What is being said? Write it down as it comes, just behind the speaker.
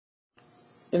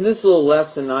In this little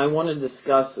lesson, I want to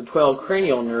discuss the 12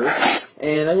 cranial nerves,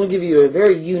 and I'm going to give you a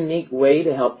very unique way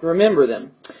to help remember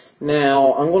them.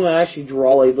 Now, I'm going to actually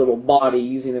draw a little body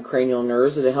using the cranial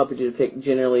nerves to help you to depict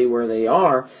generally where they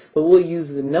are, but we'll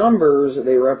use the numbers that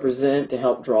they represent to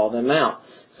help draw them out.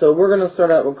 So we're going to start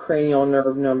out with cranial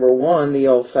nerve number 1, the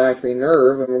olfactory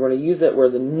nerve, and we're going to use it where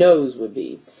the nose would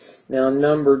be. Now,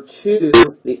 number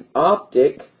 2, the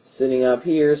optic, sitting up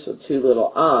here, so 2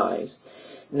 little eyes.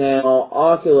 Now,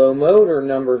 oculomotor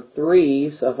number 3,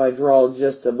 so if I draw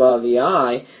just above the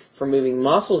eye, for moving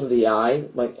muscles of the eye,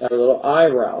 like our little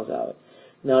eyebrows out.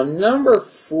 Now, number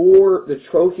 4, the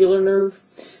trochlear nerve.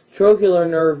 Trochlear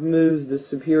nerve moves the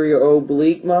superior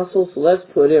oblique muscle, so let's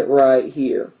put it right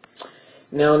here.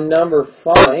 Now, number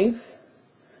 5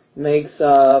 makes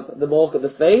up the bulk of the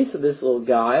face of this little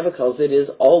guy, because it is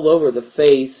all over the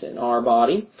face in our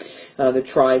body, the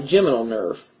trigeminal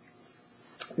nerve.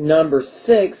 Number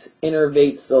 6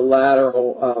 innervates the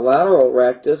lateral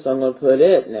rectus. I'm going to put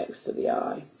it next to the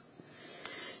eye.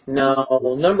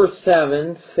 Now, number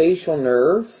 7, facial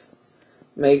nerve,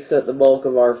 makes up the bulk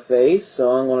of our face,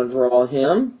 so I'm going to draw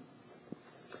him.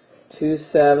 2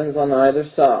 7s on either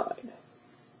side.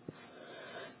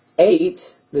 8,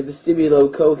 the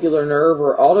vestibulocochlear nerve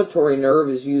or auditory nerve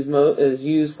is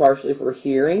used partially for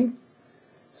hearing,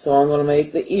 so I'm going to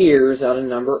make the ears out of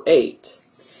number 8.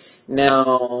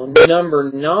 Now,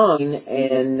 number 9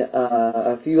 and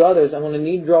a few others, I'm going to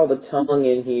need to draw the tongue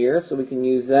in here so we can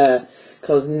use that.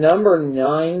 Because number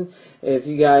 9, if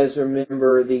you guys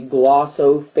remember the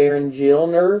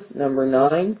glossopharyngeal nerve, number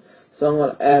 9, so I'm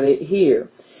going to add it here.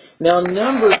 Now,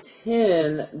 number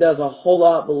 10 does a whole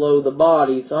lot below the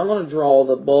body, so I'm going to draw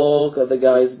the bulk of the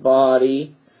guy's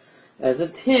body as a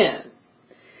 10.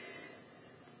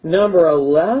 Number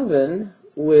 11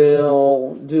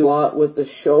 will do a lot with the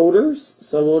shoulders,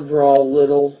 so we'll draw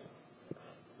little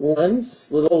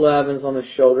 11s on the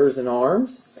shoulders and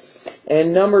arms.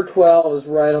 And number 12 is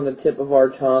right on the tip of our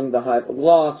tongue, the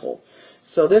hypoglossal.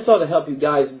 So this ought to help you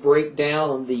guys break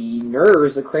down the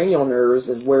nerves, the cranial nerves,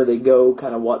 and where they go,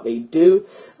 kind of what they do,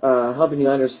 helping you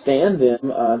understand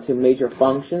them to major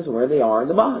functions, where they are in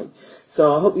the body.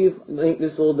 So I hope you think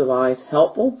this little device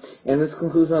helpful, and this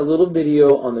concludes my little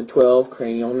video on the 12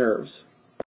 cranial nerves.